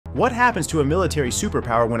What happens to a military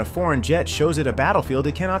superpower when a foreign jet shows it a battlefield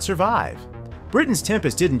it cannot survive? Britain's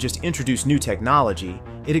Tempest didn't just introduce new technology,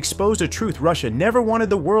 it exposed a truth Russia never wanted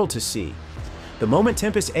the world to see. The moment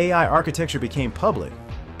Tempest AI architecture became public,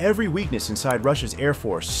 every weakness inside Russia's Air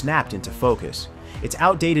Force snapped into focus. Its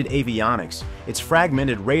outdated avionics, its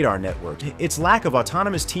fragmented radar network, its lack of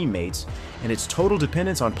autonomous teammates, and its total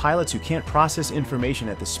dependence on pilots who can't process information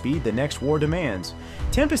at the speed the next war demands.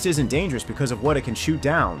 Tempest isn't dangerous because of what it can shoot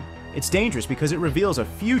down. It's dangerous because it reveals a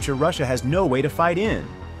future Russia has no way to fight in.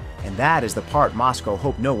 And that is the part Moscow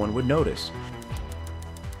hoped no one would notice.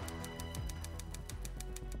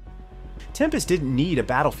 Tempest didn't need a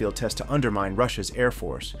battlefield test to undermine Russia's Air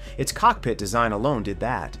Force. Its cockpit design alone did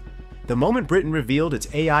that. The moment Britain revealed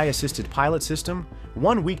its AI-assisted pilot system,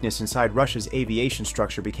 one weakness inside Russia's aviation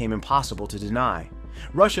structure became impossible to deny.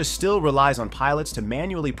 Russia still relies on pilots to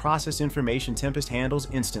manually process information Tempest handles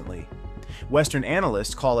instantly. Western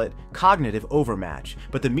analysts call it cognitive overmatch,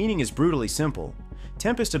 but the meaning is brutally simple.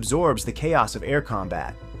 Tempest absorbs the chaos of air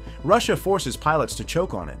combat. Russia forces pilots to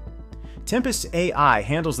choke on it. Tempest AI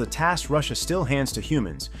handles the tasks Russia still hands to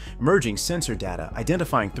humans, merging sensor data,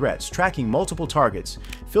 identifying threats, tracking multiple targets,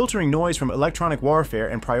 filtering noise from electronic warfare,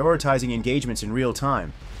 and prioritizing engagements in real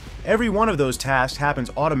time. Every one of those tasks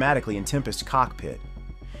happens automatically in Tempest's cockpit.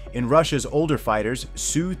 In Russia's older fighters,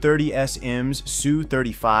 Su-30SMs,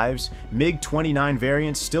 Su-35s, MiG-29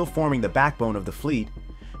 variants still forming the backbone of the fleet,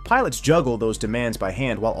 pilots juggle those demands by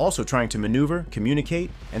hand while also trying to maneuver,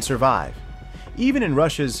 communicate, and survive. Even in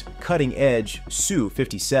Russia's cutting-edge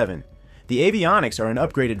Su-57, the avionics are an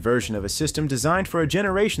upgraded version of a system designed for a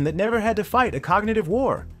generation that never had to fight a cognitive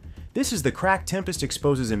war. This is the crack Tempest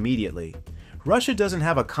exposes immediately. Russia doesn't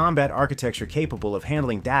have a combat architecture capable of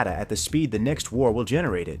handling data at the speed the next war will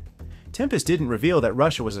generate it. Tempest didn't reveal that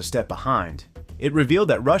Russia was a step behind. It revealed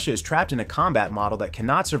that Russia is trapped in a combat model that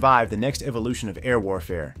cannot survive the next evolution of air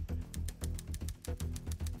warfare.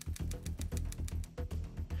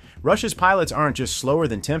 Russia's pilots aren't just slower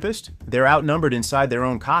than Tempest, they're outnumbered inside their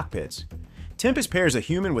own cockpits. Tempest pairs a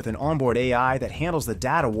human with an onboard AI that handles the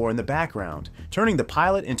data war in the background, turning the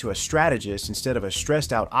pilot into a strategist instead of a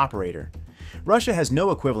stressed-out operator. Russia has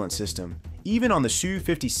no equivalent system. Even on the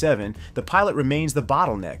Su-57, the pilot remains the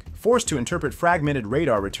bottleneck, forced to interpret fragmented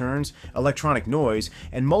radar returns, electronic noise,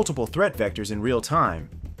 and multiple threat vectors in real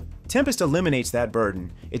time. Tempest eliminates that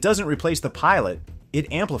burden. It doesn't replace the pilot,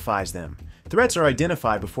 it amplifies them. Threats are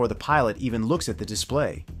identified before the pilot even looks at the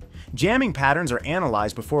display. Jamming patterns are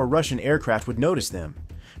analyzed before a Russian aircraft would notice them.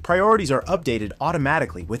 Priorities are updated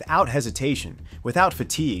automatically, without hesitation, without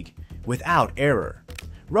fatigue, without error.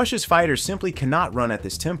 Russia's fighters simply cannot run at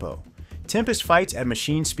this tempo. Tempest fights at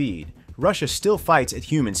machine speed. Russia still fights at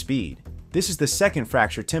human speed. This is the second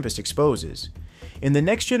fracture Tempest exposes. In the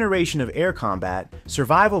next generation of air combat,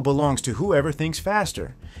 survival belongs to whoever thinks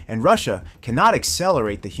faster, and Russia cannot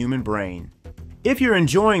accelerate the human brain. If you're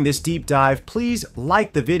enjoying this deep dive, please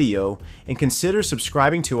like the video and consider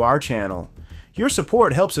subscribing to our channel. Your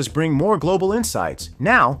support helps us bring more global insights.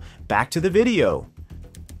 Now, back to the video.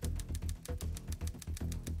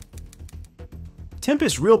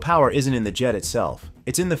 Tempest's real power isn't in the jet itself.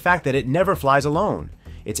 It's in the fact that it never flies alone.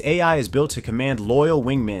 Its AI is built to command loyal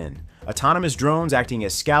wingmen, autonomous drones acting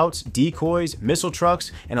as scouts, decoys, missile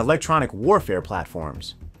trucks, and electronic warfare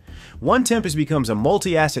platforms. One Tempest becomes a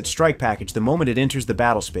multi-asset strike package the moment it enters the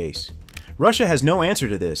battle space. Russia has no answer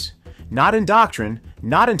to this. Not in doctrine,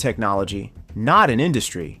 not in technology, not in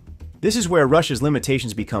industry. This is where Russia's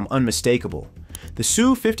limitations become unmistakable. The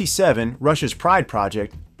Su-57, Russia's pride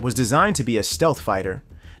project, was designed to be a stealth fighter,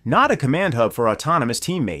 not a command hub for autonomous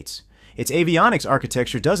teammates. Its avionics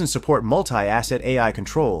architecture doesn't support multi-asset AI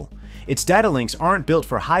control. Its data links aren't built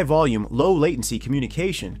for high-volume, low-latency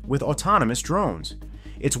communication with autonomous drones.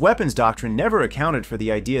 Its weapons doctrine never accounted for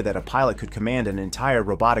the idea that a pilot could command an entire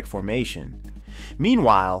robotic formation.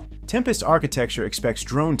 Meanwhile, Tempest's architecture expects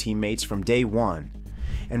drone teammates from day one.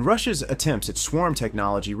 And Russia's attempts at swarm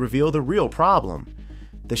technology reveal the real problem.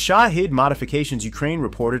 The Shahid modifications Ukraine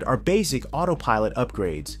reported are basic autopilot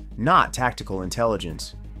upgrades, not tactical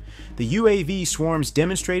intelligence. The UAV swarms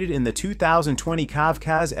demonstrated in the 2020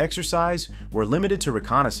 Kavkaz exercise were limited to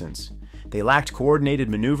reconnaissance. They lacked coordinated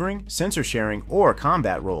maneuvering, sensor sharing, or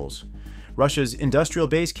combat roles. Russia's industrial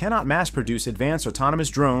base cannot mass-produce advanced autonomous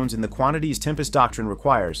drones in the quantities Tempest doctrine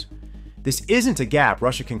requires. This isn't a gap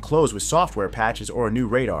Russia can close with software patches or a new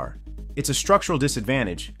radar. It's a structural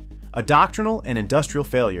disadvantage, a doctrinal and industrial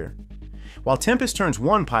failure. While Tempest turns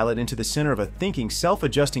one pilot into the center of a thinking,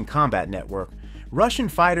 self-adjusting combat network, Russian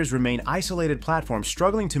fighters remain isolated platforms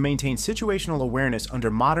struggling to maintain situational awareness under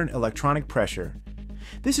modern electronic pressure.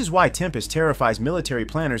 This is why Tempest terrifies military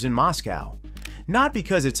planners in Moscow. Not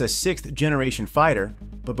because it's a 6th-generation fighter,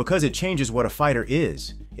 but because it changes what a fighter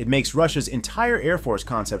is. It makes Russia's entire Air Force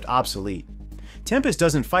concept obsolete. Tempest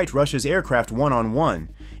doesn't fight Russia's aircraft one-on-one.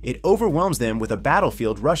 It overwhelms them with a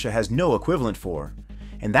battlefield Russia has no equivalent for.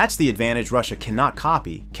 And that's the advantage Russia cannot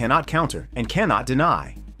copy, cannot counter, and cannot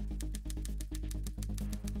deny.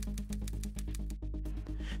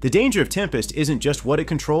 The danger of Tempest isn't just what it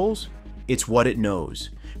controls, it's what it knows.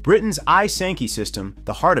 Britain's ISANKE system,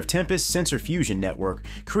 the heart of Tempest's sensor fusion network,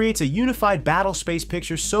 creates a unified battle space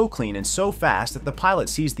picture so clean and so fast that the pilot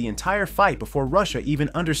sees the entire fight before Russia even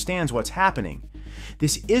understands what's happening.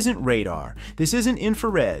 This isn't radar, this isn't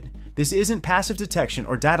infrared, this isn't passive detection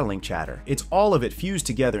or data link chatter. It's all of it fused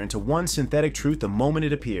together into one synthetic truth the moment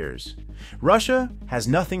it appears. Russia has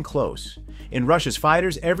nothing close. In Russia's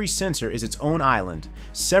fighters, every sensor is its own island.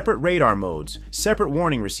 Separate radar modes, separate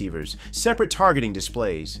warning receivers, separate targeting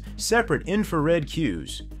displays, separate infrared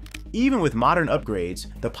cues. Even with modern upgrades,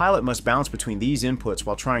 the pilot must bounce between these inputs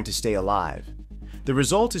while trying to stay alive. The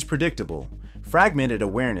result is predictable. Fragmented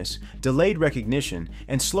awareness, delayed recognition,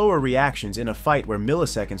 and slower reactions in a fight where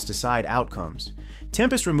milliseconds decide outcomes.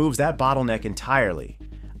 Tempest removes that bottleneck entirely.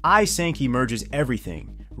 ISANKE merges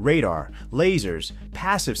everything: radar, lasers,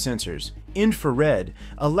 passive sensors, infrared,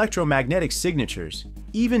 electromagnetic signatures,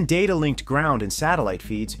 even data-linked ground and satellite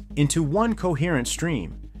feeds into one coherent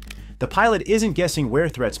stream. The pilot isn't guessing where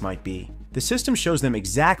threats might be. The system shows them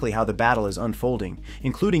exactly how the battle is unfolding,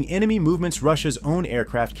 including enemy movements Russia's own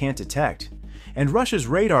aircraft can't detect. And Russia's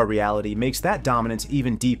radar reality makes that dominance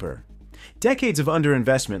even deeper. Decades of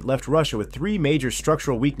underinvestment left Russia with 3 major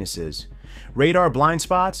structural weaknesses. Radar blind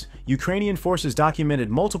spots. Ukrainian forces documented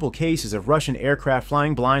multiple cases of Russian aircraft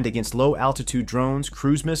flying blind against low-altitude drones,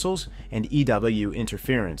 cruise missiles, and EW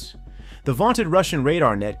interference. The vaunted Russian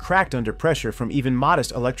radar net cracked under pressure from even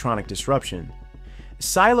modest electronic disruption.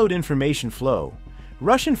 Siloed information flow.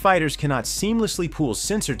 Russian fighters cannot seamlessly pool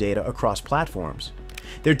sensor data across platforms.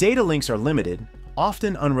 Their data links are limited,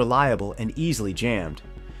 often unreliable, and easily jammed.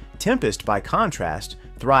 Tempest, by contrast,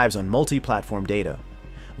 thrives on multi-platform data.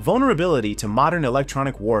 Vulnerability to modern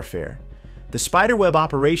electronic warfare. The spiderweb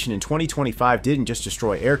operation in 2025 didn't just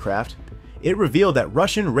destroy aircraft. It revealed that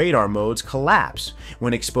Russian radar modes collapse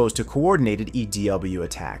when exposed to coordinated EW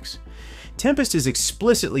attacks. Tempest is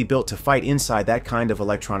explicitly built to fight inside that kind of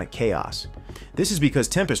electronic chaos. This is because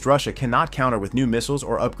Tempest Russia cannot counter with new missiles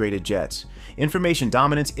or upgraded jets. Information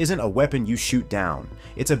dominance isn't a weapon you shoot down.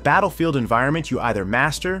 It's a battlefield environment you either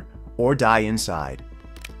master or die inside.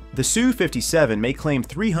 The Su-57 may claim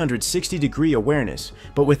 360-degree awareness,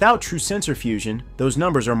 but without true sensor fusion, those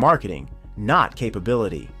numbers are marketing, not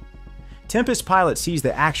capability. Tempest pilot sees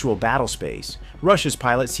the actual battle space. Russia's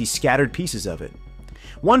pilot sees scattered pieces of it.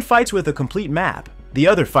 One fights with a complete map, the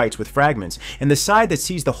other fights with fragments, and the side that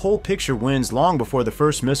sees the whole picture wins long before the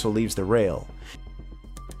first missile leaves the rail.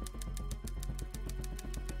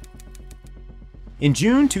 In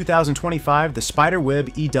June 2025, the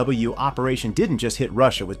Spiderweb EW operation didn't just hit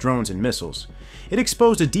Russia with drones and missiles. It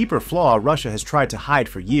exposed a deeper flaw Russia has tried to hide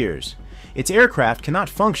for years. Its aircraft cannot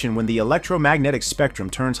function when the electromagnetic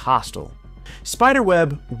spectrum turns hostile.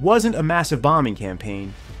 Spiderweb wasn't a massive bombing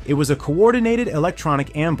campaign. It was a coordinated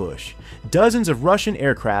electronic ambush. Dozens of Russian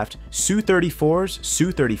aircraft, Su-34s,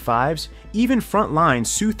 Su-35s, even frontline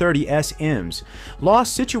Su-30SMs,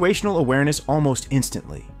 lost situational awareness almost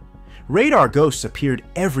instantly. Radar ghosts appeared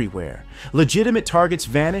everywhere. Legitimate targets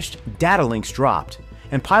vanished, data links dropped,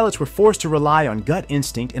 and pilots were forced to rely on gut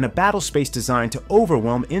instinct in a battle space designed to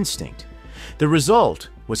overwhelm instinct. The result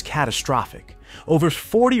was catastrophic. Over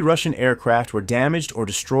 40 Russian aircraft were damaged or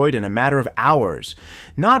destroyed in a matter of hours,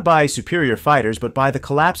 not by superior fighters, but by the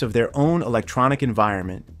collapse of their own electronic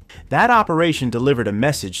environment. That operation delivered a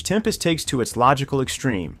message Tempest takes to its logical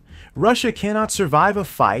extreme. Russia cannot survive a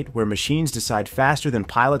fight where machines decide faster than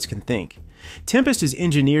pilots can think. Tempest is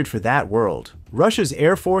engineered for that world. Russia's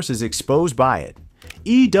Air Force is exposed by it.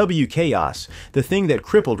 EW chaos, the thing that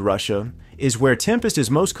crippled Russia, is where Tempest is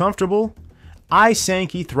most comfortable.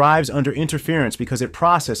 ISANKE thrives under interference because it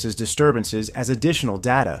processes disturbances as additional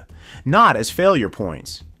data, not as failure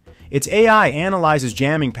points. Its AI analyzes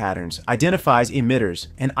jamming patterns, identifies emitters,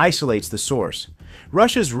 and isolates the source.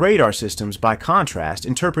 Russia's radar systems, by contrast,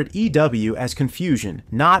 interpret EW as confusion,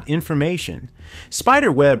 not information.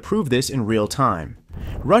 Spiderweb proved this in real time.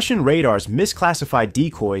 Russian radars misclassified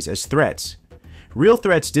decoys as threats. Real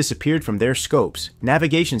threats disappeared from their scopes.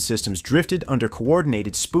 Navigation systems drifted under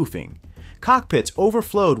coordinated spoofing. Cockpits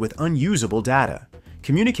overflowed with unusable data.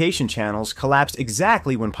 Communication channels collapsed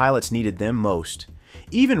exactly when pilots needed them most.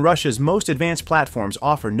 Even Russia's most advanced platforms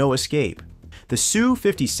offer no escape. The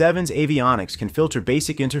Su-57's avionics can filter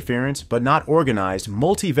basic interference but not organized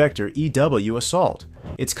multi-vector EW assault.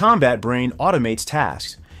 Its combat brain automates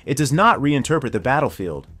tasks. It does not reinterpret the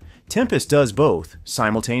battlefield. Tempest does both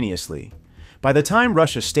simultaneously. By the time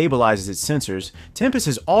Russia stabilizes its sensors, Tempest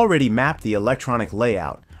has already mapped the electronic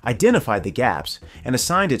layout, identified the gaps, and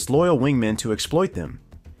assigned its loyal wingmen to exploit them.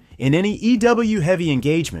 In any EW-heavy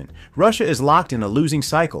engagement, Russia is locked in a losing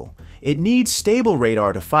cycle. It needs stable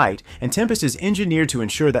radar to fight, and Tempest is engineered to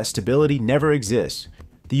ensure that stability never exists.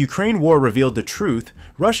 The Ukraine war revealed the truth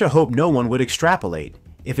Russia hoped no one would extrapolate.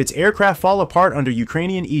 If its aircraft fall apart under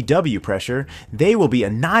Ukrainian EW pressure, they will be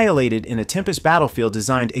annihilated in a Tempest battlefield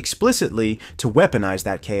designed explicitly to weaponize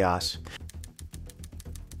that chaos.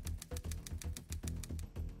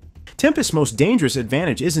 Tempest's most dangerous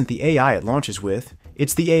advantage isn't the AI it launches with,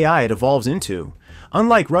 it's the AI it evolves into.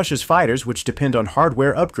 Unlike Russia's fighters, which depend on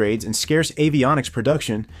hardware upgrades and scarce avionics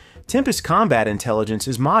production, Tempest's combat intelligence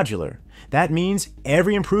is modular. That means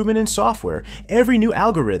every improvement in software, every new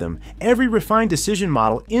algorithm, every refined decision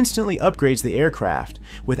model instantly upgrades the aircraft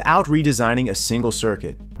without redesigning a single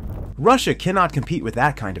circuit. Russia cannot compete with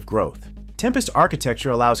that kind of growth. Tempest architecture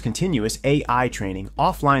allows continuous AI training,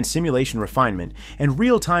 offline simulation refinement, and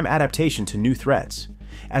real-time adaptation to new threats.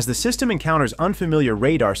 As the system encounters unfamiliar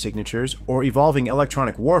radar signatures or evolving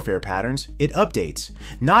electronic warfare patterns, it updates.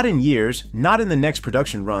 Not in years, not in the next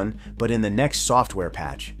production run, but in the next software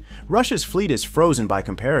patch. Russia's fleet is frozen by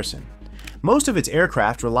comparison. Most of its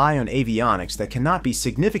aircraft rely on avionics that cannot be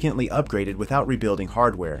significantly upgraded without rebuilding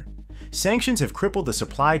hardware. Sanctions have crippled the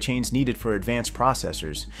supply chains needed for advanced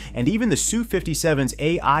processors, and even the Su-57's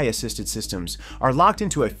AI-assisted systems are locked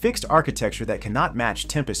into a fixed architecture that cannot match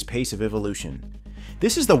Tempest's pace of evolution.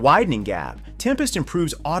 This is the widening gap. Tempest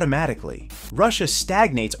improves automatically. Russia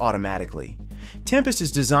stagnates automatically. Tempest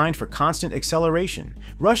is designed for constant acceleration.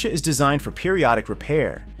 Russia is designed for periodic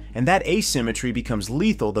repair. And that asymmetry becomes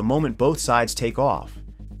lethal the moment both sides take off.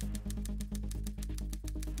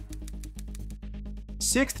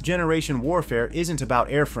 Sixth-generation warfare isn't about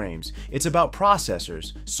airframes, it's about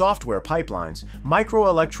processors, software pipelines,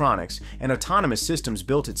 microelectronics, and autonomous systems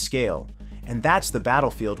built at scale. And that's the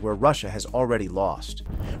battlefield where Russia has already lost.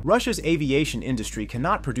 Russia's aviation industry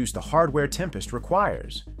cannot produce the hardware Tempest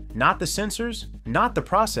requires. Not the sensors, not the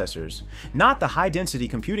processors, not the high-density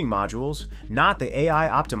computing modules, not the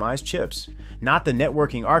AI-optimized chips, not the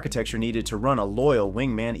networking architecture needed to run a loyal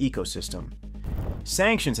wingman ecosystem.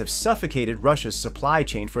 Sanctions have suffocated Russia's supply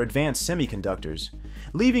chain for advanced semiconductors,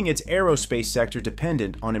 leaving its aerospace sector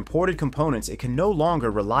dependent on imported components it can no longer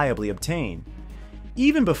reliably obtain.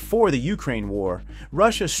 Even before the Ukraine war,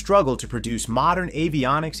 Russia struggled to produce modern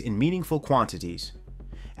avionics in meaningful quantities.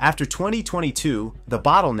 After 2022, the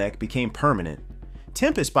bottleneck became permanent.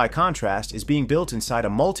 Tempest, by contrast, is being built inside a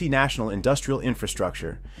multinational industrial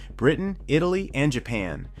infrastructure: Britain, Italy, and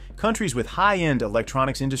Japan, countries with high-end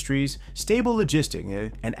electronics industries, stable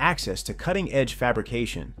logistics, and access to cutting-edge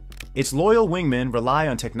fabrication. Its loyal wingmen rely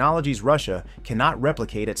on technologies Russia cannot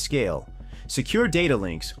replicate at scale: secure data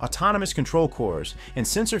links, autonomous control cores, and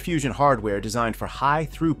sensor fusion hardware designed for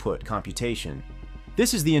high-throughput computation.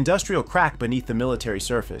 This is the industrial crack beneath the military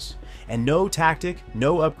surface, and no tactic,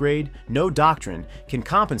 no upgrade, no doctrine can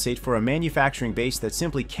compensate for a manufacturing base that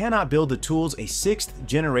simply cannot build the tools a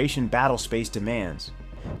sixth-generation battle space demands.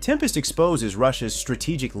 Tempest exposes Russia's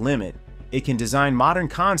strategic limit. It can design modern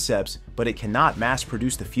concepts, but it cannot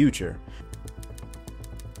mass-produce the future.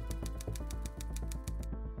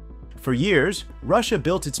 For years, Russia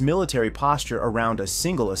built its military posture around a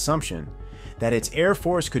single assumption: that its air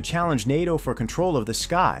force could challenge NATO for control of the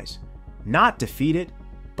skies. Not defeat it,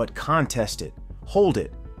 but contest it, hold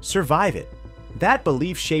it, survive it. That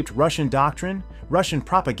belief shaped Russian doctrine, Russian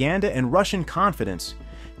propaganda, and Russian confidence.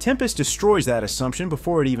 Tempest destroys that assumption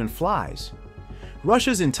before it even flies.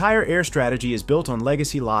 Russia's entire air strategy is built on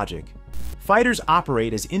legacy logic. Fighters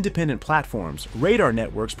operate as independent platforms, radar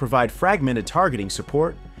networks provide fragmented targeting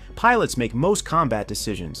support, pilots make most combat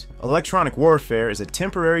decisions. Electronic warfare is a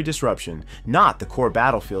temporary disruption, not the core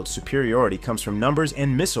battlefield. Superiority comes from numbers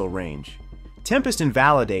and missile range. Tempest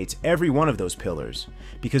invalidates every one of those pillars,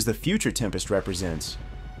 because the future Tempest represents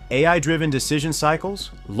AI-driven decision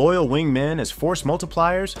cycles, loyal wingmen as force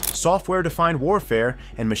multipliers, software-defined warfare,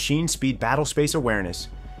 and machine-speed battlespace awareness,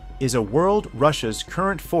 is a world Russia's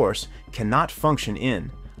current force cannot function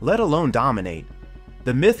in, let alone dominate.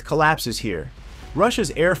 The myth collapses here.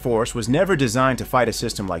 Russia's Air Force was never designed to fight a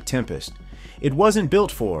system like Tempest. It wasn't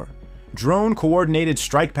built for drone-coordinated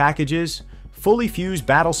strike packages, fully fused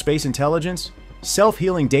battle space intelligence,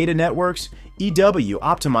 self-healing data networks,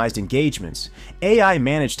 EW-optimized engagements,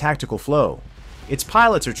 AI-managed tactical flow. Its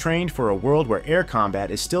pilots are trained for a world where air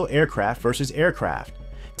combat is still aircraft versus aircraft.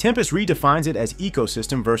 Tempest redefines it as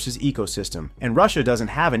ecosystem versus ecosystem, and Russia doesn't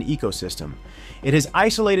have an ecosystem. It has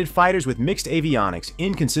isolated fighters with mixed avionics,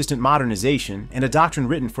 inconsistent modernization, and a doctrine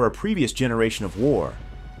written for a previous generation of war.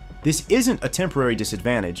 This isn't a temporary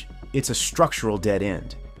disadvantage, it's a structural dead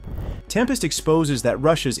end. Tempest exposes that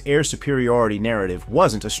Russia's air superiority narrative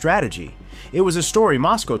wasn't a strategy. It was a story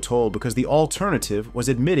Moscow told because the alternative was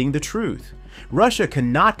admitting the truth. Russia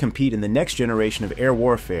cannot compete in the next generation of air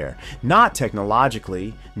warfare, not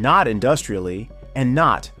technologically, not industrially, and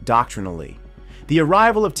not doctrinally. The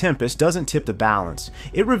arrival of Tempest doesn't tip the balance.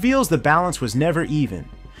 It reveals the balance was never even.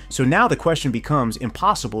 So now the question becomes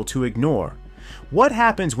impossible to ignore. What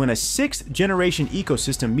happens when a 6th generation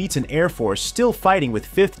ecosystem meets an air force still fighting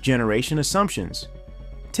with 5th generation assumptions?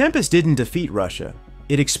 Tempest didn't defeat Russia.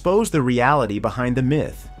 It exposed the reality behind the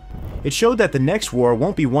myth. It showed that the next war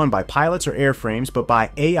won't be won by pilots or airframes, but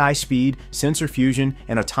by AI speed, sensor fusion,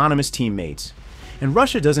 and autonomous teammates. And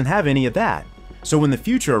Russia doesn't have any of that. So when the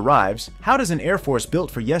future arrives, how does an air force built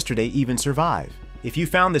for yesterday even survive? If you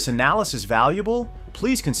found this analysis valuable,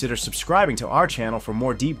 please consider subscribing to our channel for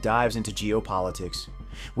more deep dives into geopolitics.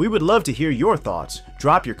 We would love to hear your thoughts.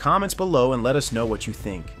 Drop your comments below and let us know what you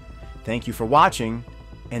think. Thank you for watching,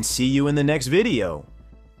 and see you in the next video.